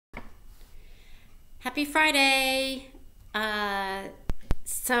Happy Friday.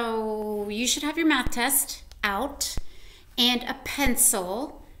 So you should have your math test out and a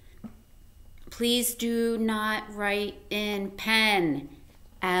pencil. Please do not write in pen,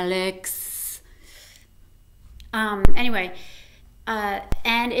 Alex. Anyway,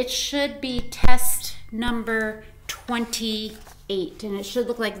 and it should be test number 28, and it should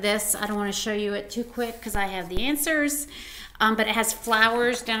look like this. I don't want to show you it too quick because I have the answers, but it has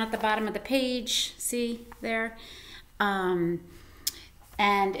flowers down at the bottom of the page. See there? And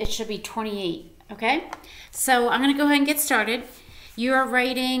it should be 28, okay? So I'm going to go ahead and get started. You are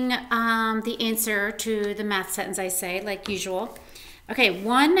writing the answer to the math sentence I say, like usual. Okay,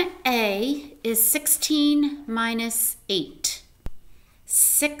 1A is 16 minus 8.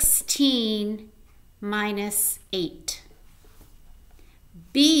 16 minus 8.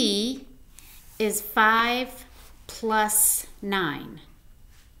 B is 5 plus 9.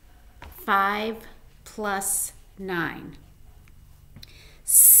 5 plus 9.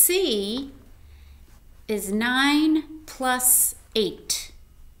 C is 9 plus 8.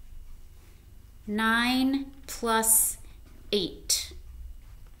 9 plus 8.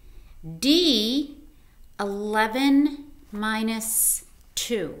 D, 11 minus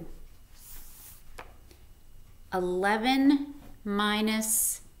 2. 11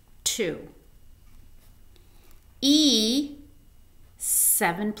 minus 2. E,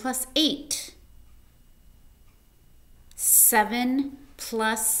 7 plus 8. 7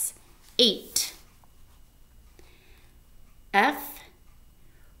 plus 8. F,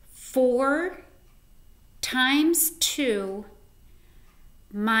 4 times 2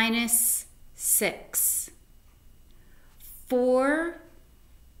 minus 6. 4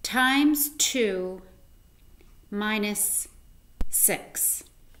 times 2 minus 6.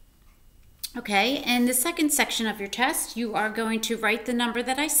 Okay, in the second section of your test, you are going to write the number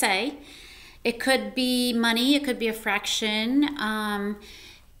that I say. It could be money, it could be a fraction,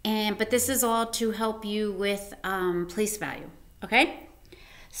 but this is all to help you with place value, okay?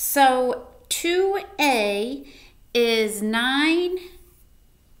 So 2A is 9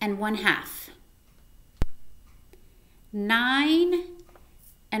 and 1/2. 9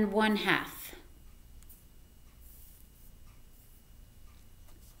 and 1/2.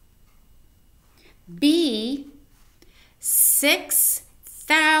 B,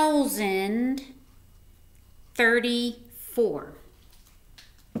 6,034.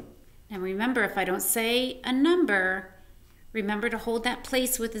 And remember, if I don't say a number, remember to hold that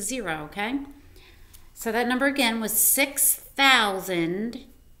place with a 0, okay? So that number again was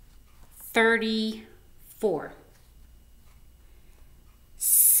 6,034.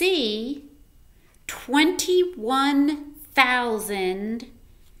 C,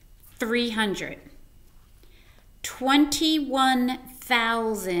 21,300.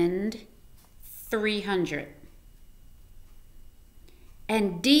 21,300.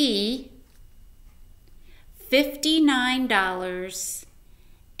 And D,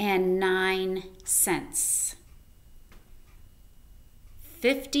 $59.09.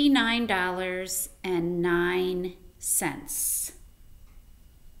 $59.09.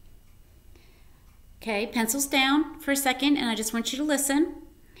 Okay, pencils down for a second, and I just want you to listen.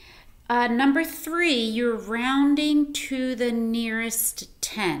 Number 3, you're rounding to the nearest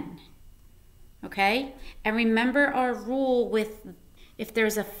 10. Okay? And remember our rule with if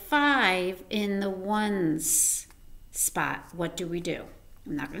there's a 5 in the ones spot, what do we do?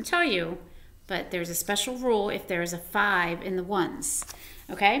 I'm not going to tell you, but there's a special rule if there's a 5 in the ones.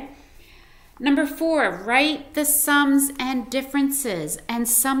 Okay? Number 4, write the sums and differences. And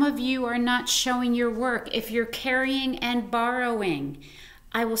some of you are not showing your work. If you're carrying and borrowing,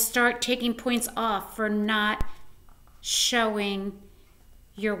 I will start taking points off for not showing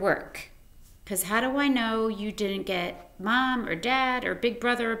your work. Because how do I know you didn't get mom or dad or big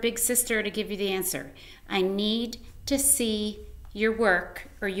brother or big sister to give you the answer? I need to see your work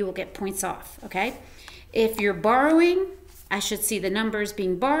or you will get points off, okay? If you're borrowing, I should see the numbers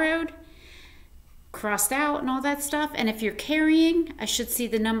being borrowed, crossed out and all that stuff. And if you're carrying, I should see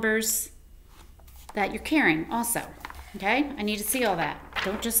the numbers that you're carrying also. Okay, I need to see all that.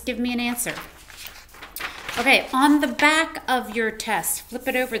 Don't just give me an answer. Okay, on the back of your test, flip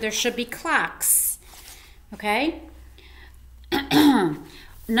it over, there should be clocks. Okay?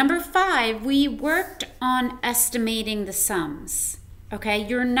 Number 5, we worked on estimating the sums. Okay,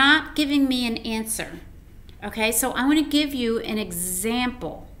 you're not giving me an answer. Okay, so I'm going to give you an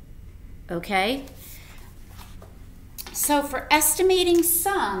example. Okay? So for estimating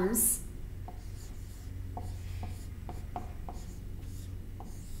sums,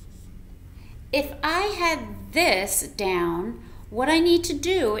 if I had this down, what I need to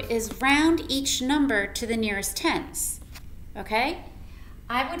do is round each number to the nearest tens, okay?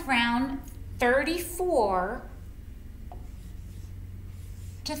 I would round 34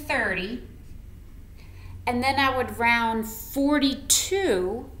 to 30, and then I would round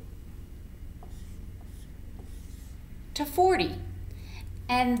 42 to 40.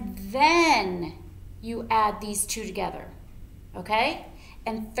 And then you add these two together, okay?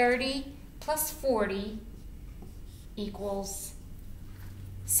 And 30 plus 40 equals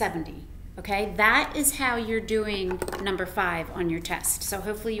 70, okay? That is how you're doing number 5 on your test. So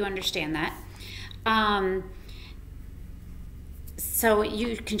hopefully you understand that. So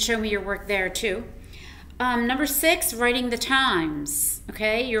you can show me your work there too. Number 6, writing the times,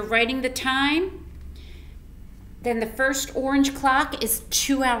 okay? You're writing the time. Then the first orange clock is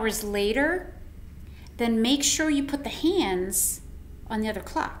 2 hours later. Then make sure you put the hands on the other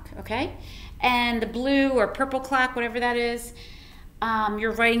clock, okay? And the blue or purple clock, whatever that is,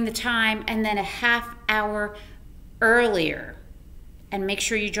 you're writing the time and then a half hour earlier. And make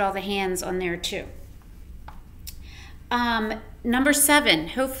sure you draw the hands on there too. Number 7,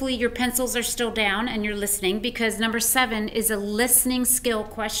 hopefully your pencils are still down and you're listening, because number 7 is a listening skill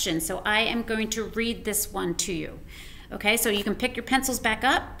question. So I am going to read this one to you. Okay, so you can pick your pencils back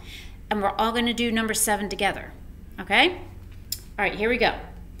up and we're all going to do number 7 together. Okay? All right, here we go.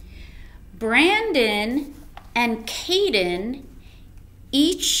 Brandon and Caden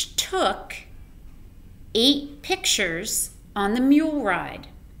each took 8 pictures on the mule ride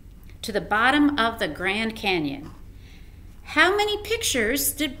to the bottom of the Grand Canyon. How many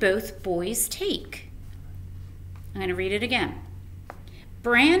pictures did both boys take? I'm going to read it again.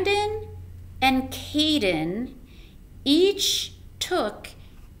 Brandon and Caden each took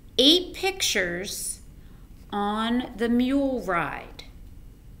 8 pictures on the mule ride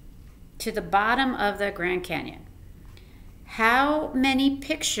to the bottom of the Grand Canyon. How many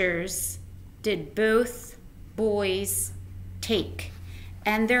pictures did both boys take?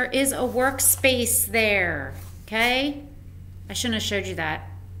 And there is a workspace there, okay? I shouldn't have showed you that.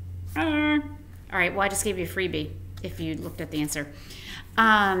 All right, well, I just gave you a freebie if you looked at the answer.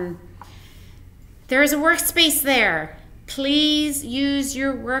 There is a workspace there. Please use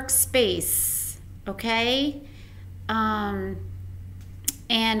your workspace, okay? And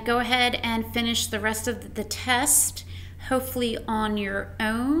go ahead and finish the rest of the test, hopefully on your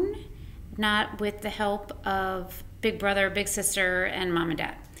own, not with the help of Big Brother, Big Sister, and Mom and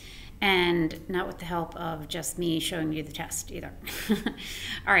Dad. And not with the help of just me showing you the test either.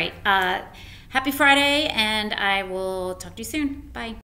 All right, happy Friday, and I will talk to you soon. Bye.